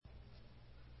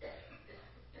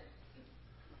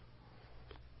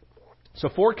So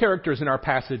 4 characters in our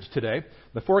passage today.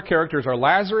 The 4 characters are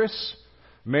Lazarus,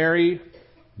 Mary,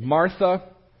 Martha,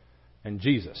 and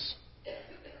Jesus.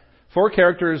 4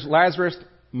 characters: Lazarus,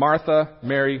 Martha,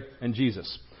 Mary, and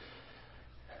Jesus.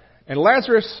 And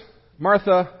Lazarus,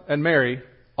 Martha, and Mary,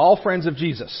 all friends of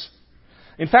Jesus.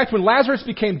 In fact, when Lazarus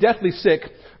became deathly sick,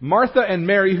 Martha and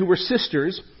Mary, who were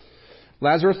sisters,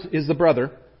 Lazarus is the brother,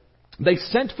 they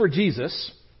sent for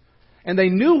Jesus, and they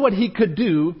knew what he could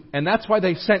do, and that's why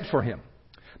they sent for him.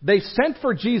 They sent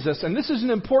for Jesus, and this is an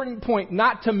important point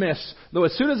not to miss, though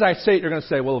as soon as I say it, you're going to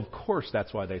say, well, of course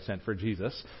that's why they sent for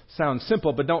Jesus. Sounds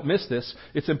simple, but don't miss this.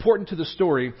 It's important to the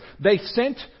story. They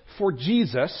sent for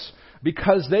Jesus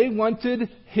because they wanted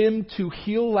him to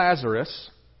heal Lazarus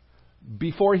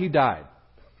before he died.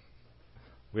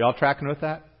 We all tracking with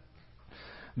that?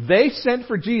 They sent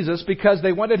for Jesus because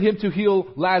they wanted him to heal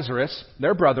Lazarus,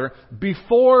 their brother,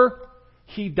 before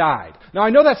he died. Now, I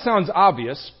know that sounds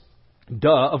obvious.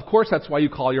 Duh. Of course that's why you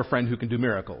call your friend who can do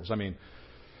miracles. I mean,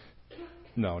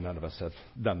 no, none of us have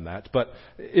done that. But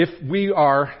if we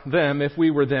are them, if we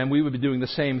were them, we would be doing the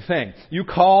same thing. You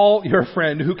call your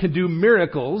friend who can do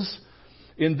miracles,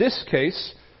 in this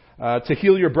case, to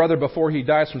heal your brother before he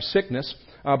dies from sickness.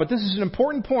 But this is an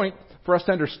important point for us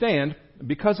to understand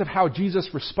because of how Jesus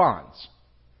responds.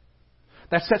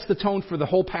 That sets the tone for the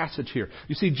whole passage here.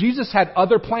 You see, Jesus had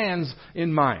other plans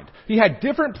in mind. He had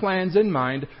different plans in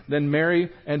mind than Mary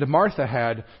and Martha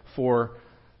had for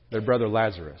their brother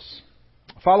Lazarus.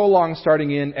 Follow along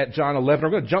starting in at John 11. We're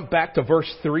going to jump back to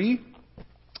verse 3,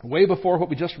 way before what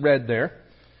we just read there.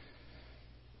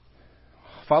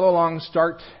 Follow along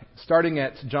starting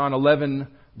at John 11,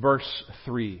 verse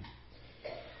 3.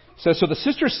 It says, so the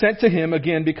sisters sent to him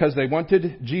again because they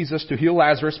wanted Jesus to heal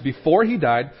Lazarus before he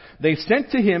died. They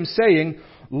sent to him saying,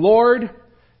 Lord,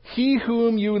 he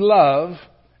whom you love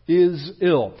is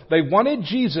ill. They wanted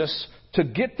Jesus to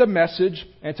get the message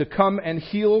and to come and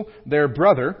heal their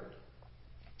brother.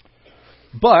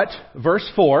 But, verse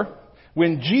 4,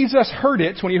 when Jesus heard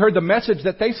it, when he heard the message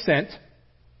that they sent,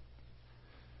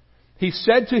 he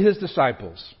said to his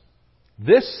disciples,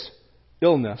 this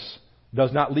illness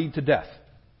does not lead to death.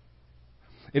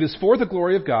 It is for the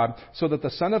glory of God, so that the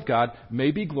Son of God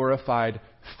may be glorified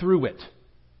through it.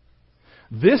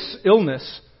 This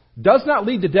illness does not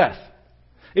lead to death.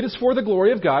 It is for the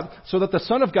glory of God, so that the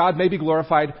Son of God may be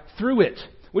glorified through it,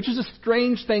 which is a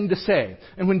strange thing to say.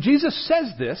 And when Jesus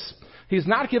says this, he's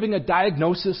not giving a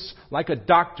diagnosis like a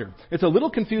doctor. It's a little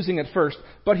confusing at first,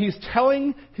 but he's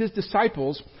telling his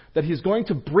disciples that he's going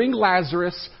to bring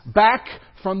Lazarus back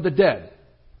from the dead.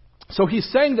 So he's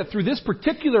saying that through this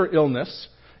particular illness,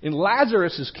 in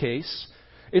Lazarus' case,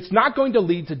 it's not going to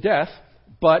lead to death,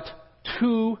 but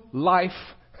to life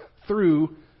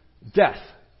through death.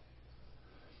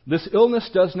 This illness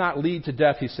does not lead to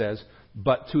death, he says,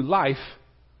 but to life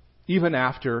even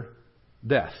after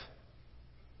death.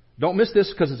 Don't miss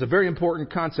this because it's a very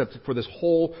important concept for this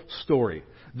whole story.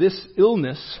 This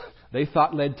illness they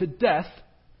thought led to death,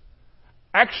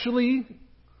 actually,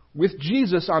 with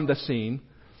Jesus on the scene,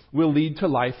 will lead to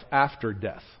life after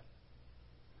death.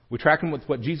 We tracking with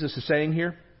what Jesus is saying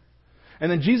here? And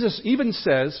then Jesus even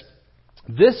says,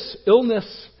 this illness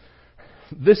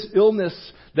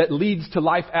that leads to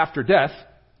life after death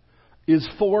is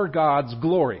for God's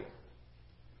glory.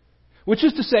 Which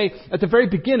is to say, at the very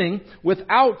beginning,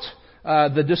 without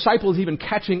the disciples even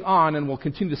catching on, and we'll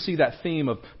continue to see that theme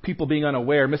of people being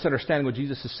unaware, misunderstanding what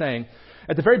Jesus is saying.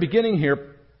 At the very beginning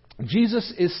here,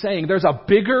 Jesus is saying there's a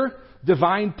bigger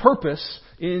divine purpose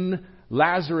in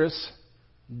Lazarus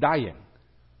dying.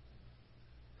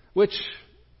 Which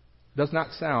does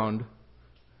not sound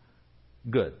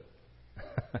good.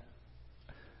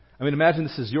 I mean, imagine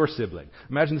this is your sibling.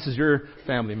 Imagine this is your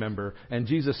family member. And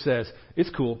Jesus says, it's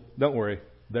cool, don't worry.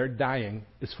 Their dying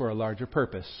is for a larger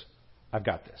purpose. I've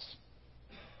got this.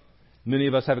 Many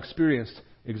of us have experienced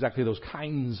exactly those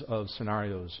kinds of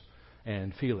scenarios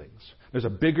and feelings. There's a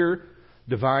bigger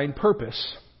divine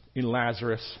purpose in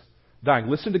Lazarus dying.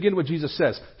 Listen again what Jesus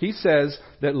says. He says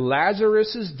that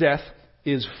Lazarus' death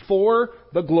is for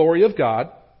the glory of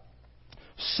God,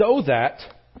 so that,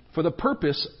 for the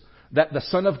purpose that the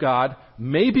Son of God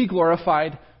may be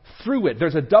glorified through it.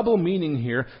 There's a double meaning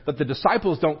here that the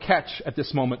disciples don't catch at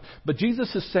this moment. But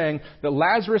Jesus is saying that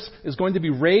Lazarus is going to be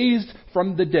raised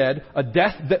from the dead, a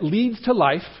death that leads to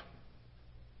life.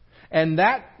 And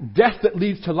that death that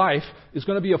leads to life is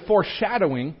going to be a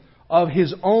foreshadowing of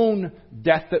his own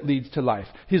death that leads to life,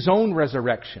 his own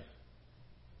resurrection.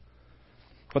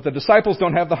 But the disciples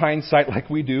don't have the hindsight like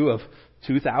we do of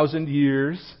 2,000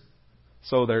 years.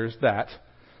 So there's that.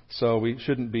 So we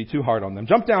shouldn't be too hard on them.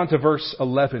 Jump down to verse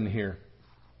 11 here.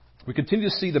 We continue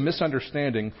to see the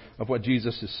misunderstanding of what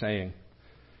Jesus is saying.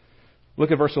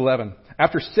 Look at verse 11.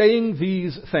 After saying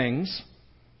these things,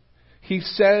 he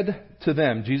said to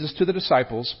them, Jesus to the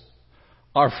disciples,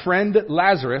 "Our friend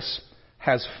Lazarus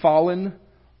has fallen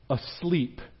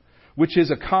asleep," which is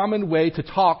a common way to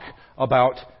talk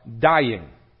about dying.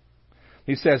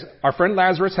 He says, "Our friend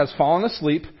Lazarus has fallen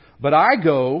asleep, but I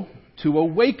go to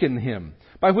awaken him."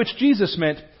 By which Jesus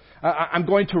meant, I'm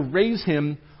going to raise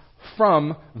him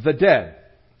from the dead.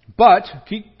 But,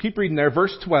 keep reading there,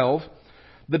 verse 12,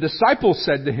 the disciples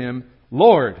said to him,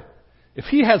 "Lord, if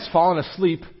he has fallen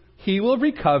asleep, he will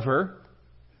recover."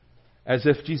 As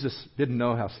if Jesus didn't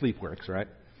know how sleep works, right?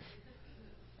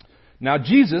 Now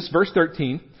Jesus, verse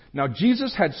 13, now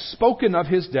Jesus had spoken of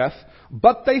his death,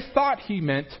 but they thought he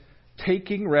meant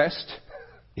taking rest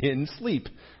in sleep.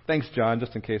 Thanks, John,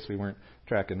 just in case we weren't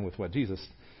tracking with what Jesus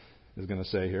is going to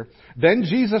say here. Then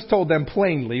Jesus told them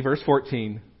plainly, verse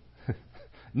 14,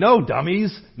 "No,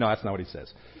 dummies." No, that's not what he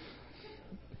says.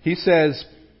 He says,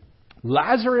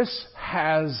 "Lazarus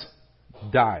has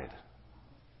died."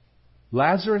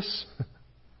 Lazarus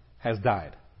has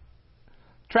died.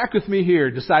 Track with me here,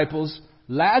 disciples.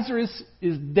 Lazarus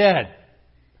is dead.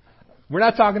 We're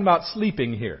not talking about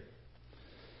sleeping here.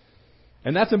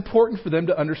 And that's important for them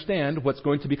to understand what's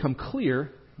going to become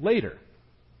clear later.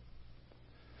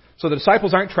 So the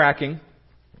disciples aren't tracking.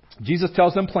 Jesus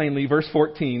tells them plainly, verse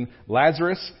 14,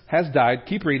 "Lazarus has died."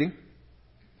 Keep reading.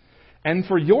 "And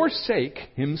for your sake,"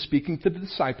 him speaking to the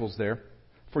disciples there,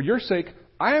 "for your sake,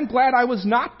 I am glad I was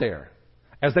not there,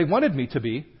 as they wanted me to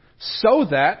be, so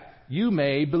that you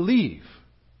may believe."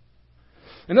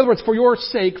 In other words, for your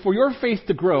sake, for your faith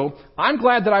to grow, I'm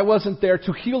glad that I wasn't there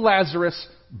to heal Lazarus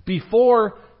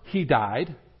before he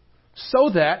died, so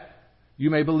that you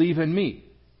may believe in me.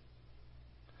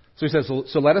 So he says,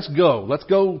 so let us go. Let's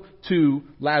go to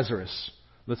Lazarus.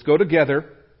 Let's go together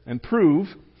and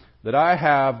prove that I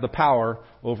have the power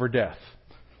over death.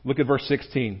 Look at verse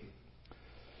 16.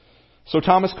 "So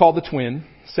Thomas, called the twin,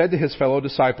 said to his fellow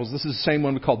disciples," this is the same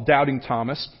one we call Doubting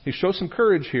Thomas. He shows some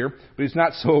courage here, but he's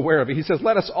not so aware of it. He says,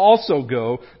 "Let us also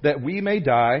go, that we may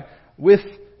die with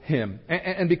him."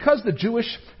 And because the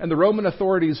Jewish and the Roman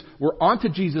authorities were onto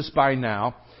Jesus by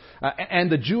now, and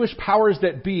the Jewish powers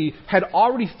that be had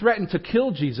already threatened to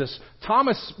kill Jesus,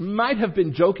 Thomas might have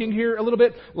been joking here a little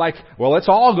bit, like, well, let's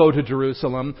all go to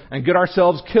Jerusalem and get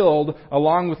ourselves killed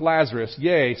along with Lazarus.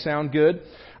 Yay, sound good?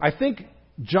 I think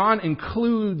John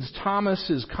includes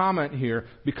Thomas's comment here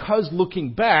because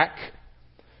looking back,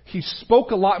 he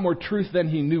spoke a lot more truth than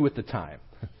he knew at the time.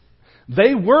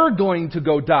 They were going to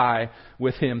go die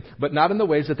with him, but not in the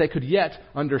ways that they could yet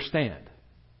understand.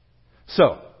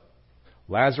 So,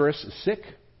 Lazarus is sick.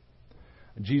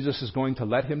 Jesus is going to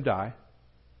let him die.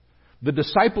 The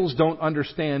disciples don't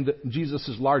understand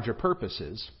Jesus' larger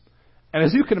purposes. And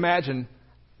as you can imagine,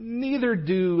 neither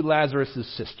do Lazarus'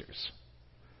 sisters,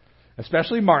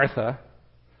 especially Martha.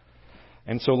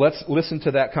 And so let's listen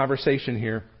to that conversation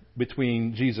here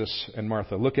between Jesus and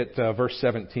Martha. Look at verse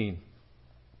 17.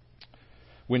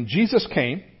 "When Jesus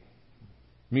came,"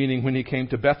 meaning when he came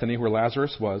to Bethany where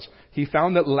Lazarus was, "he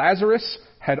found that Lazarus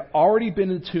had already been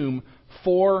in the tomb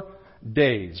 4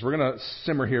 days." We're going to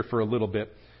simmer here for a little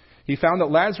bit. He found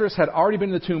that Lazarus had already been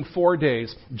in the tomb 4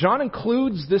 days. John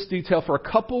includes this detail for a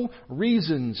couple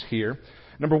reasons here.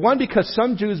 Number one, because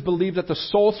some Jews believe that the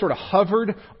soul sort of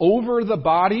hovered over the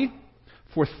body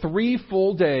for 3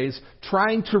 full days,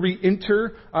 trying to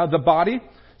re-enter the body,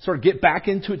 sort of get back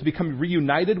into it, to become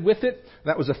reunited with it.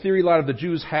 That was a theory a lot of the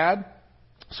Jews had.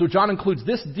 So John includes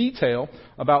this detail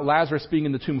about Lazarus being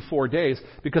in the tomb 4 days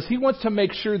because he wants to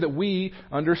make sure that we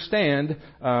understand,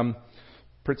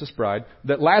 Princess Bride,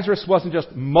 that Lazarus wasn't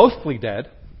just mostly dead.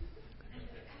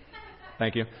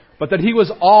 Thank you. But that he was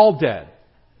all dead.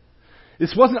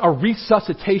 This wasn't a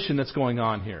resuscitation that's going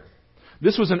on here.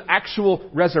 This was an actual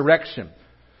resurrection.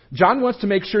 John wants to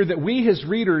make sure that we, his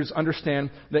readers,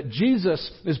 understand that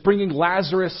Jesus is bringing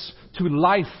Lazarus to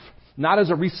life. Not as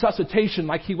a resuscitation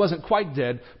like he wasn't quite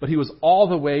dead, but he was all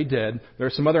the way dead. There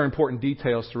are some other important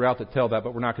details throughout that tell that,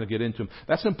 but we're not going to get into them.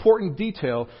 That's an important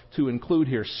detail to include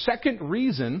here. Second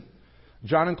reason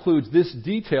John includes this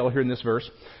detail here in this verse,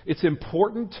 it's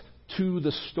important to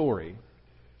the story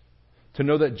to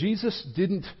know that Jesus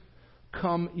didn't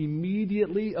come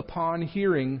immediately upon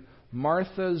hearing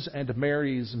Martha's and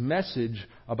Mary's message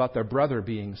about their brother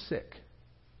being sick.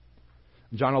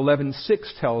 John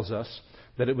 11:6 tells us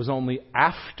that it was only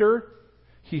after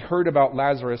he heard about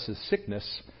Lazarus'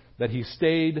 sickness that he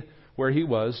stayed where he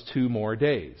was 2 more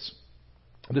days.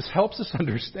 This helps us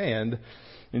understand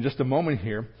in just a moment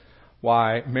here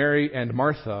why Mary and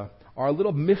Martha are a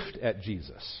little miffed at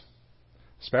Jesus.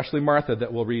 especially Martha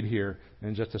that we'll read here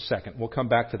in just a second. We'll come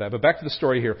back to that. But back to the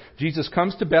story here. Jesus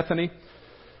comes to Bethany,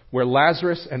 where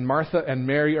Lazarus and Martha and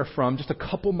Mary are from, just a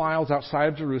couple miles outside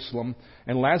of Jerusalem.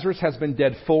 And Lazarus has been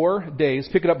dead 4 days.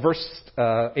 Pick it up, verse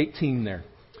 18 there.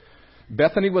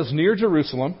 Bethany was near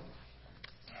Jerusalem,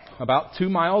 about 2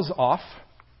 miles off,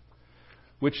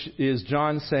 which is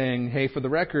John saying, hey, for the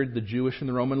record, the Jewish and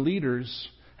the Roman leaders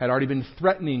had already been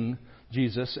threatening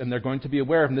Jesus, and they're going to be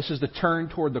aware of him. This is the turn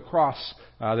toward the cross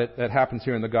that happens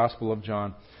here in the Gospel of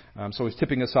John. So he's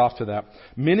tipping us off to that.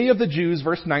 Many of the Jews,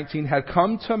 verse 19, had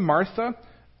come to Martha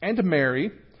and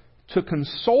Mary to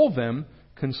console them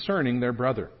concerning their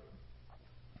brother.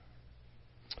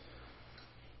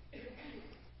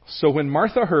 So when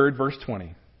Martha heard, verse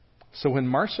 20, so when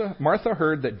Martha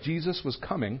heard that Jesus was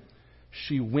coming,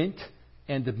 she went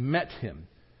and met him,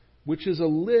 which is a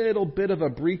little bit of a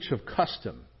breach of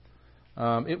custom.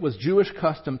 It was Jewish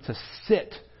custom to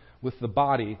sit with the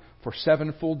body for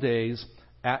 7 full days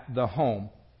at the home.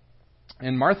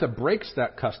 And Martha breaks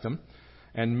that custom,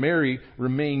 and Mary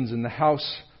remains in the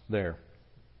house there.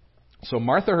 So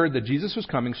Martha heard that Jesus was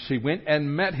coming. She went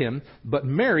and met him, but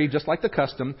Mary, just like the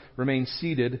custom, remained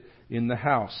seated in the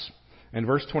house. And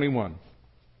verse 21,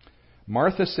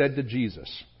 Martha said to Jesus,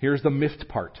 here's the miffed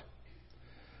part.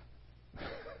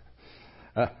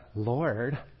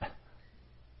 Lord,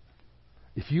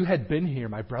 if you had been here,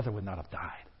 my brother would not have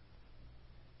died.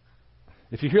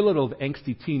 If you hear a little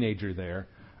angsty teenager there,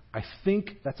 I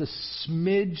think that's a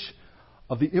smidge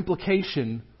of the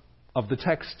implication of the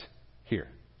text here.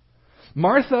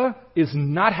 Martha is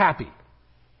not happy.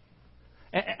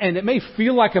 And it may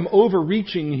feel like I'm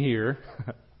overreaching here,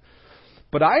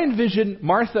 but I envision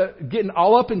Martha getting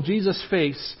all up in Jesus'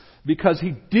 face because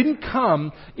he didn't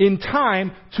come in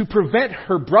time to prevent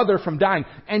her brother from dying.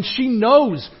 And she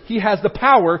knows he has the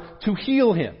power to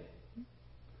heal him.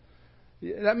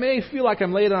 That may feel like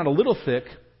I'm laying on a little thick,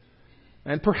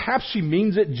 and perhaps she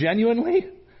means it genuinely,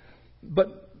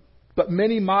 but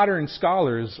many modern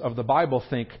scholars of the Bible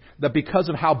think that because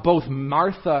of how both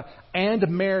Martha and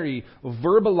Mary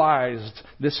verbalized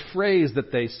this phrase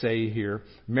that they say here,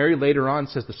 Mary later on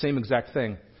says the same exact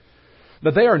thing,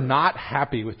 that they are not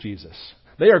happy with Jesus.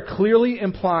 They are clearly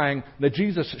implying that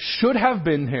Jesus should have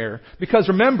been here, because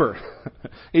remember,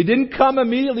 he didn't come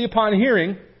immediately upon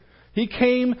hearing. He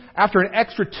came after an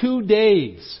extra 2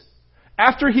 days,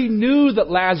 after he knew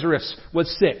that Lazarus was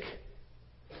sick.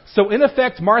 So in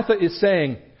effect, Martha is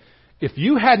saying, if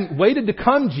you hadn't waited to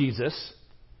come, Jesus,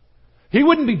 he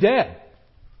wouldn't be dead.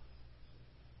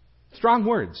 Strong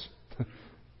words.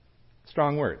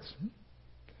 Strong words.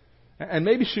 And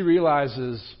maybe she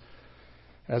realizes,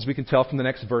 as we can tell from the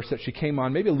next verse, that she came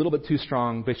on maybe a little bit too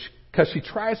strong, because she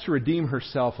tries to redeem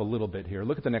herself a little bit here.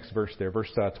 Look at the next verse there,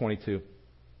 verse 22.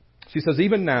 She says,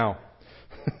 even now,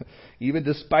 even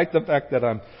despite the fact that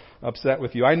I'm upset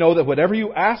with you, I know that whatever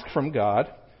you ask from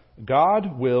God,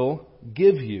 God will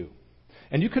give you.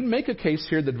 And you can make a case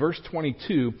here that verse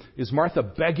 22 is Martha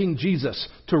begging Jesus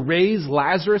to raise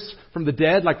Lazarus from the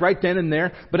dead, like right then and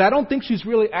there. But I don't think she's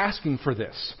really asking for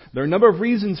this. There are a number of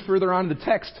reasons further on in the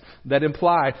text that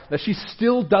imply that she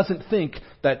still doesn't think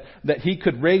that he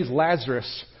could raise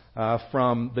Lazarus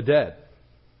from the dead.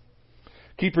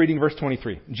 Keep reading verse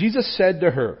 23. Jesus said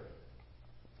to her,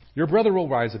 your brother will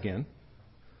rise again.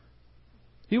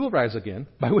 He will rise again,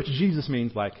 by which Jesus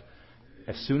means like,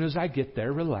 as soon as I get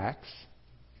there, relax.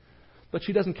 But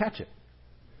she doesn't catch it.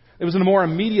 It was a more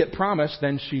immediate promise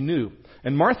than she knew.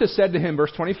 And Martha said to him,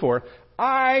 verse 24,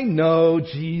 I know,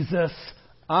 Jesus,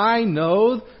 I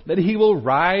know that he will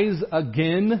rise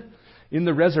again in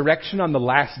the resurrection on the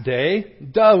last day.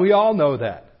 Duh, we all know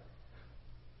that.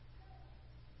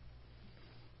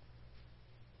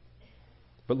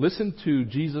 But listen to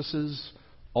Jesus'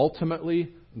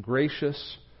 ultimately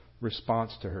gracious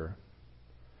response to her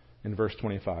in verse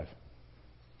 25.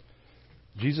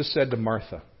 Jesus said to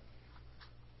Martha,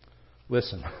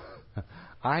 listen,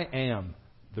 I am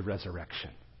the resurrection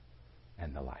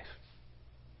and the life.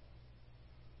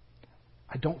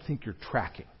 I don't think you're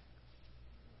tracking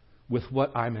with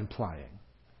what I'm implying,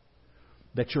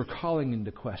 that you're calling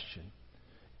into question.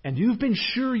 And you've been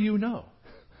sure you know.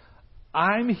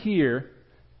 I'm here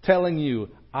telling you,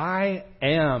 I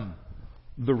am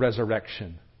the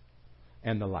resurrection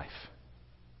and the life.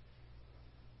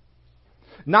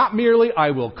 Not merely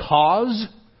I will cause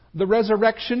the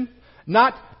resurrection,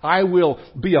 not I will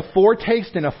be a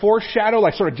foretaste and a foreshadow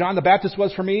like sort of John the Baptist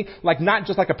was for me, like not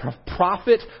just like a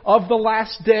prophet of the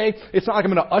last day. It's not like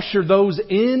I'm going to usher those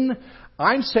in.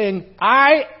 I'm saying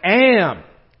I am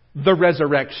the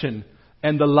resurrection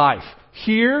and the life.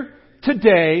 Here,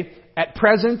 today, at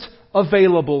present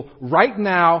available right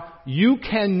now. You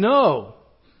can know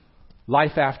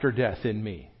life after death in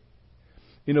me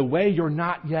in a way you're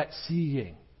not yet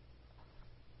seeing.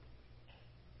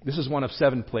 This is one of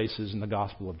 7 places in the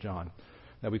Gospel of John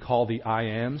that we call the I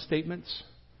am statements,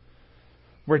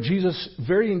 where Jesus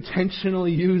very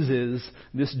intentionally uses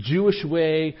this Jewish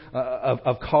way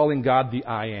of calling God the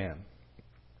I am.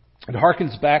 It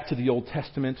harkens back to the Old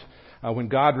Testament when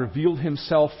God revealed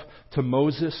himself to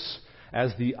Moses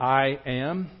as the I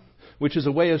am, which is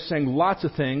a way of saying lots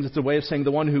of things. It's a way of saying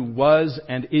the one who was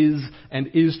and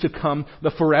is to come, the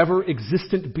forever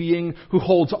existent being who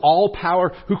holds all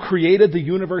power, who created the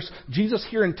universe. Jesus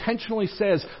here intentionally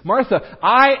says, Martha,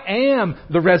 I am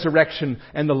the resurrection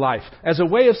and the life, as a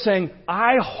way of saying,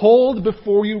 I hold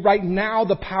before you right now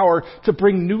the power to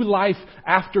bring new life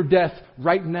after death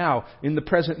right now in the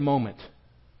present moment.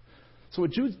 So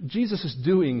what Jesus is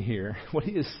doing here, what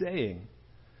he is saying,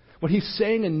 what he's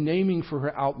saying and naming for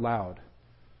her out loud,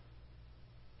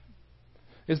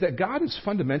 is that God is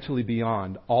fundamentally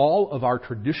beyond all of our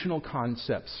traditional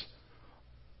concepts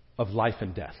of life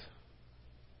and death.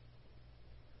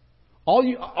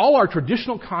 All our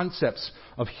traditional concepts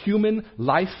of human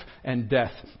life and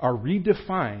death are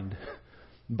redefined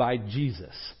by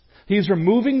Jesus. He's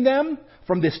removing them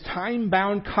from this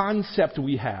time-bound concept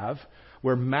we have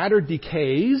where matter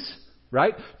decays,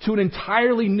 right, to an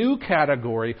entirely new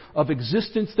category of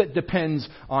existence that depends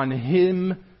on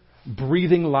him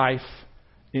breathing life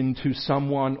into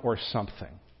someone or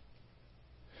something.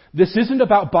 This isn't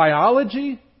about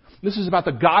biology. This is about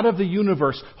the God of the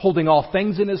universe holding all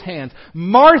things in his hands.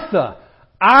 Martha,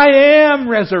 I am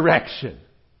resurrection.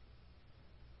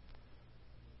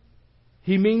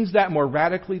 He means that more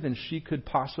radically than she could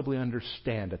possibly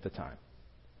understand at the time.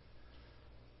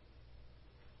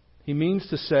 He means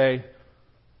to say,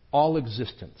 all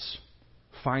existence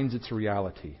finds its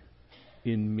reality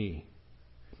in me,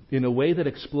 in a way that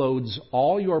explodes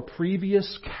all your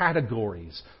previous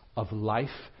categories of life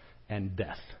and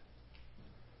death.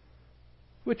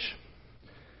 Which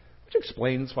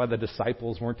explains why the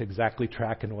disciples weren't exactly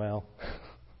tracking well.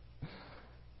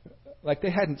 Like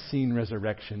they hadn't seen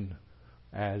resurrection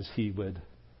as he would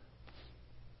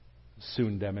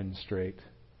soon demonstrate.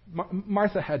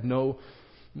 Martha had no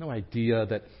idea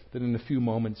that in a few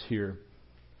moments here,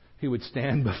 he would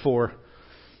stand before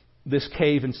this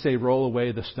cave and say, roll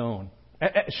away the stone.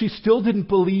 She still didn't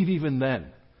believe even then.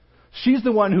 She's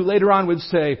the one who later on would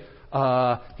say,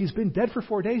 he's been dead for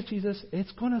 4 days, Jesus.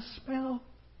 It's going to smell.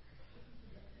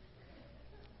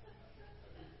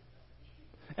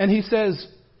 And he says,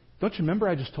 don't you remember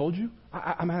I just told you?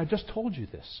 I just told you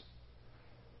this.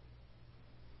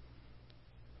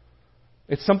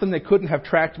 It's something they couldn't have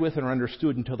tracked with or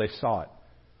understood until they saw it,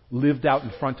 lived out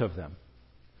in front of them.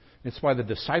 It's why the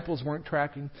disciples weren't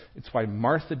tracking. It's why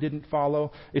Martha didn't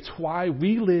follow. It's why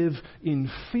we live in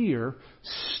fear,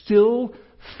 still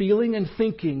feeling and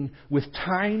thinking with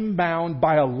time-bound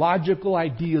biological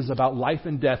ideas about life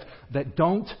and death that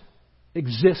don't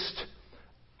exist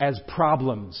as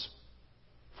problems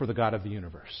for the God of the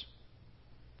universe.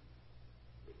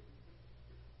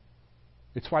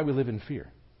 It's why we live in fear.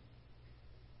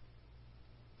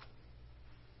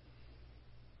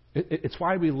 It's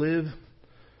why we live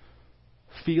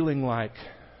feeling like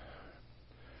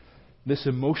this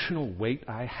emotional weight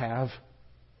I have,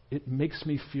 it makes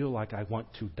me feel like I want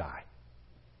to die.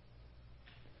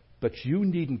 But you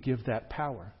needn't give that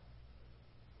power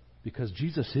because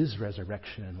Jesus is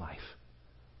resurrection and life.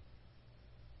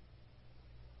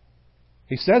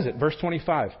 He says it, verse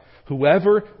 25,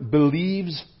 whoever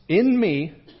believes in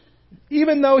me,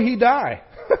 even though he die,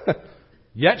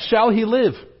 yet shall he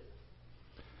live.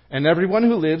 And everyone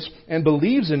who lives and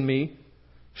believes in me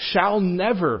shall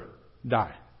never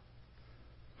die.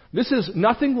 This is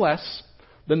nothing less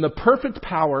than the perfect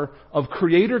power of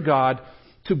Creator God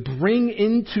to bring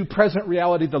into present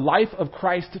reality the life of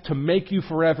Christ to make you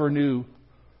forever new.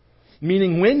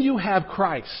 Meaning when you have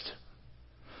Christ,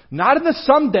 not in the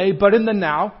someday, but in the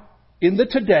now, in the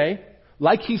today,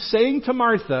 like he's saying to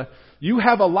Martha, you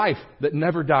have a life that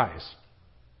never dies.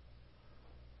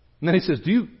 And then he says,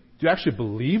 do you actually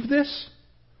believe this?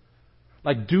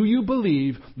 Like, do you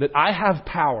believe that I have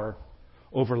power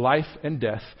over life and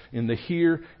death in the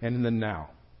here and in the now,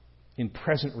 in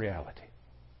present reality?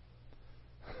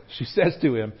 She says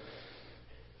to him,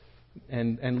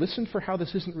 and listen for how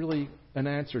this isn't really an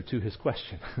answer to his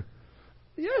question.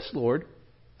 Yes, Lord,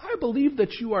 I believe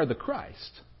that you are the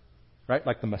Christ, right?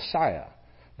 Like the Messiah,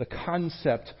 the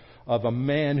concept of a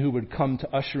man who would come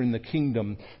to usher in the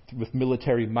kingdom with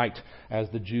military might as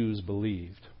the Jews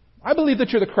believed. I believe that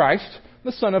you're the Christ,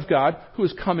 the Son of God, who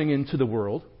is coming into the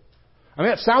world. I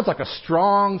mean, that sounds like a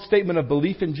strong statement of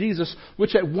belief in Jesus,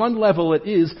 which at one level it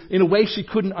is, in a way she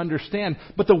couldn't understand.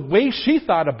 But the way she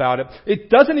thought about it, it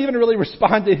doesn't even really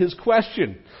respond to his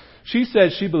question. She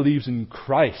says she believes in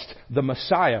Christ, the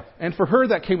Messiah. And for her,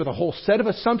 that came with a whole set of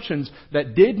assumptions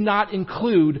that did not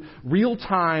include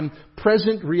real-time,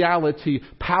 present reality,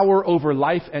 power over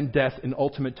life and death in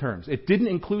ultimate terms. It didn't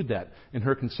include that in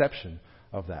her conception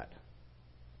of that.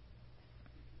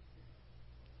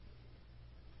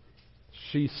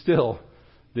 She still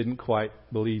didn't quite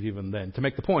believe even then. To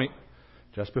make the point,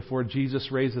 just before Jesus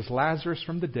raises Lazarus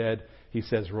from the dead, he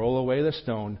says, "Roll away the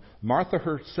stone." Martha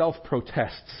herself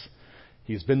protests.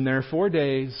 He's been there 4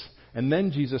 days. And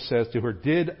then Jesus says to her,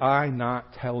 "Did I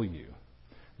not tell you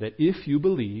that if you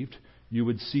believed, you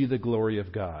would see the glory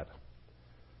of God?"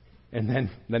 And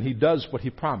then he does what he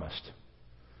promised,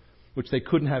 which they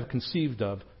couldn't have conceived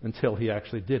of until he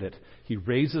actually did it. He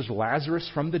raises Lazarus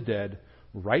from the dead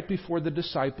right before the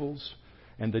disciples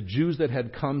and the Jews that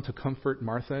had come to comfort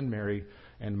Martha and Mary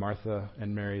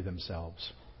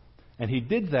themselves. And he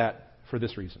did that for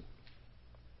this reason,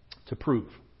 to prove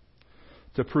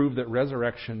that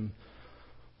resurrection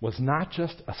was not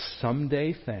just a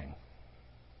someday thing.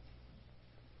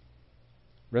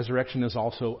 Resurrection is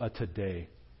also a today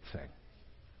thing.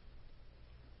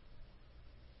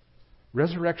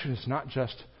 Resurrection is not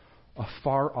just a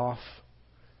far off,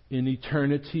 in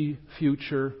eternity,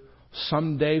 future,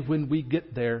 someday when we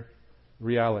get there,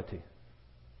 reality.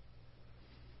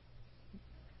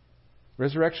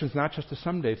 Resurrection is not just a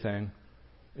someday thing.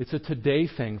 It's a today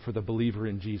thing for the believer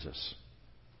in Jesus.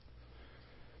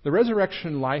 The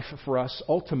resurrection life for us,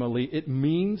 ultimately, it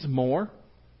means more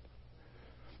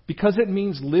because it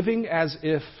means living as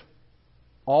if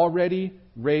already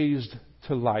raised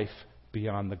to life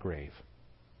beyond the grave.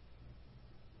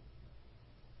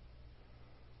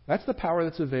 That's the power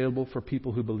that's available for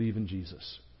people who believe in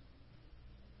Jesus.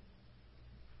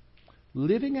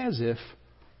 Living as if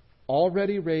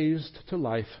already raised to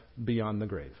life beyond the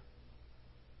grave.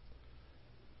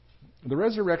 The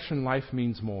resurrection life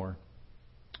means more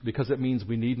because it means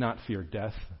we need not fear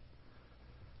death.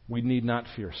 We need not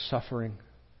fear suffering.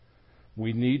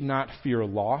 We need not fear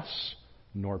loss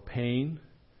nor pain.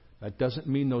 That doesn't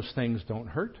mean those things don't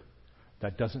hurt.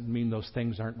 That doesn't mean those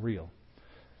things aren't real.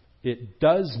 It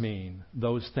does mean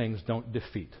those things don't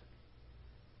defeat.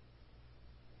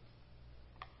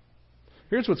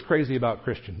 Here's what's crazy about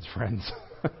Christians, friends.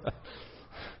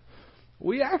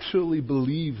 We actually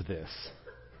believe this.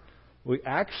 We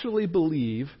actually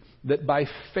believe that by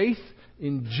faith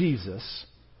in Jesus,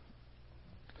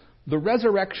 the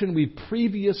resurrection we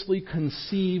previously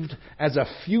conceived as a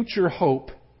future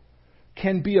hope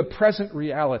can be a present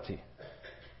reality.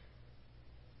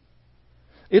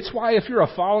 It's why if you're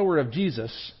a follower of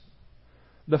Jesus,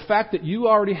 the fact that you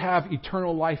already have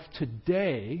eternal life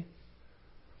today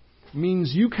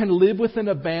means you can live with an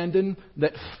abandon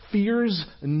that fears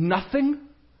nothing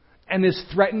and is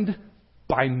threatened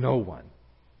by no one.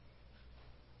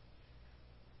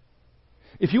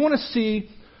 If you want to see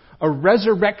a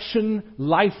resurrection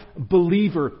life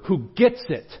believer who gets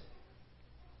it,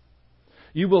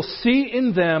 you will see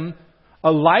in them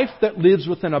a life that lives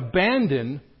with an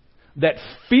abandon that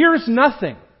fears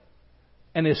nothing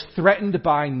and is threatened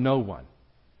by no one.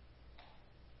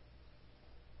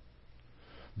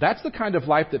 That's the kind of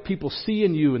life that people see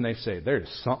in you and they say, "There's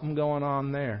something going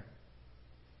on there.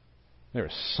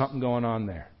 There's something going on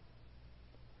there."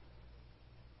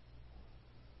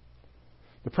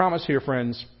 The promise here,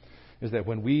 friends, is that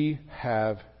when we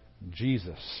have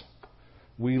Jesus,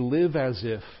 we live as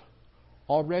if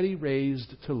already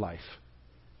raised to life.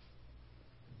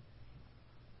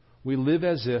 We live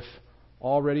as if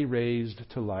already raised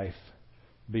to life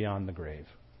beyond the grave.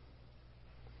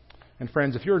 And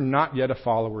friends, if you're not yet a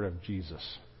follower of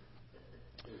Jesus,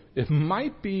 it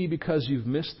might be because you've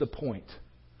missed the point.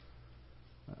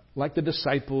 Like the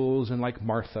disciples and like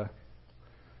Martha.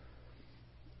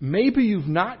 Maybe you've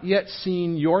not yet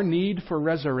seen your need for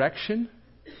resurrection.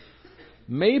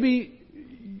 Maybe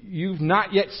you've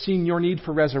not yet seen your need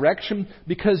for resurrection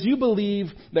because you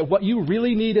believe that what you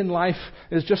really need in life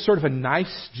is just sort of a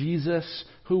nice Jesus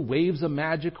who waves a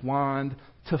magic wand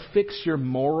to fix your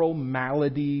moral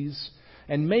maladies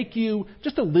and make you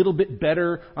just a little bit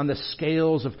better on the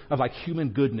scales of like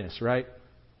human goodness, right?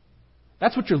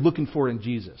 That's what you're looking for in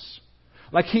Jesus.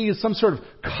 Like he is some sort of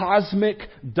cosmic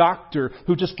doctor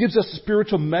who just gives us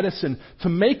spiritual medicine to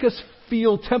make us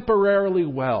feel temporarily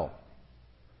well.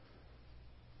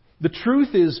 The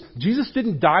truth is, Jesus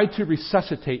didn't die to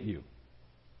resuscitate you.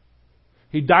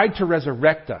 He died to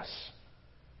resurrect us.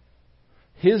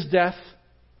 His death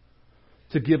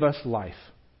to give us life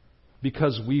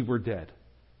because we were dead.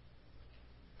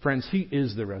 Friends, He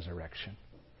is the resurrection,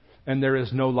 and there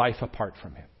is no life apart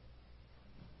from Him.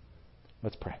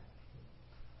 Let's pray.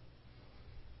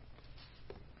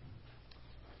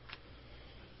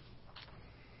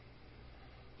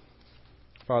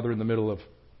 Father, in the middle of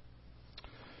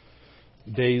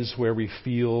days where we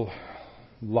feel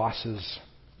losses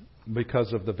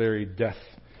because of the very death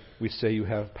we say You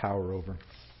have power over.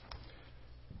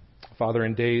 Father,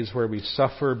 in days where we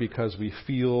suffer because we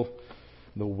feel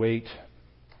the weight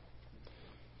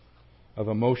of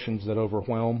emotions that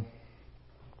overwhelm,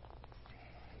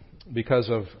 because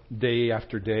of day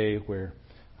after day where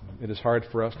it is hard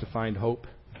for us to find hope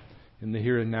in the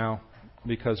here and now,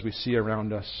 because we see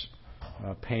around us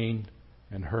pain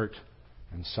and hurt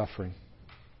and suffering.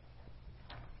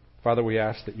 Father, we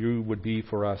ask that You would be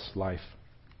for us life.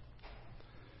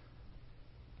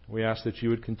 We ask that You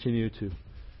would continue to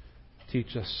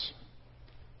teach us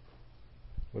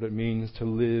what it means to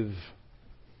live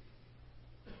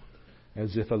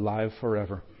as if alive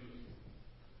forever.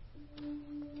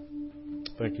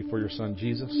 Thank You for Your Son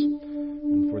Jesus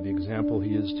and for the example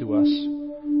He is to us.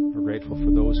 We're grateful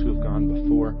for those who have gone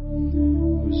before,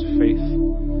 whose faith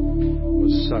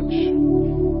was such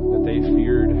that they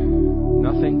feared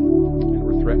nothing and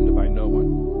were threatened by no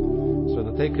one, so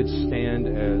that they could stand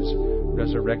as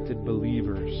resurrected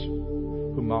believers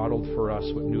who modeled for us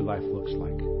what new life looks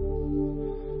like.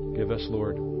 Give us,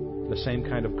 Lord, the same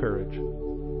kind of courage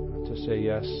to say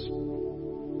yes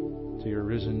to Your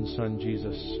risen Son,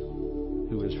 Jesus,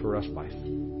 who is for us life.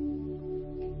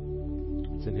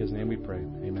 It's in His name we pray.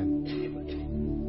 Amen.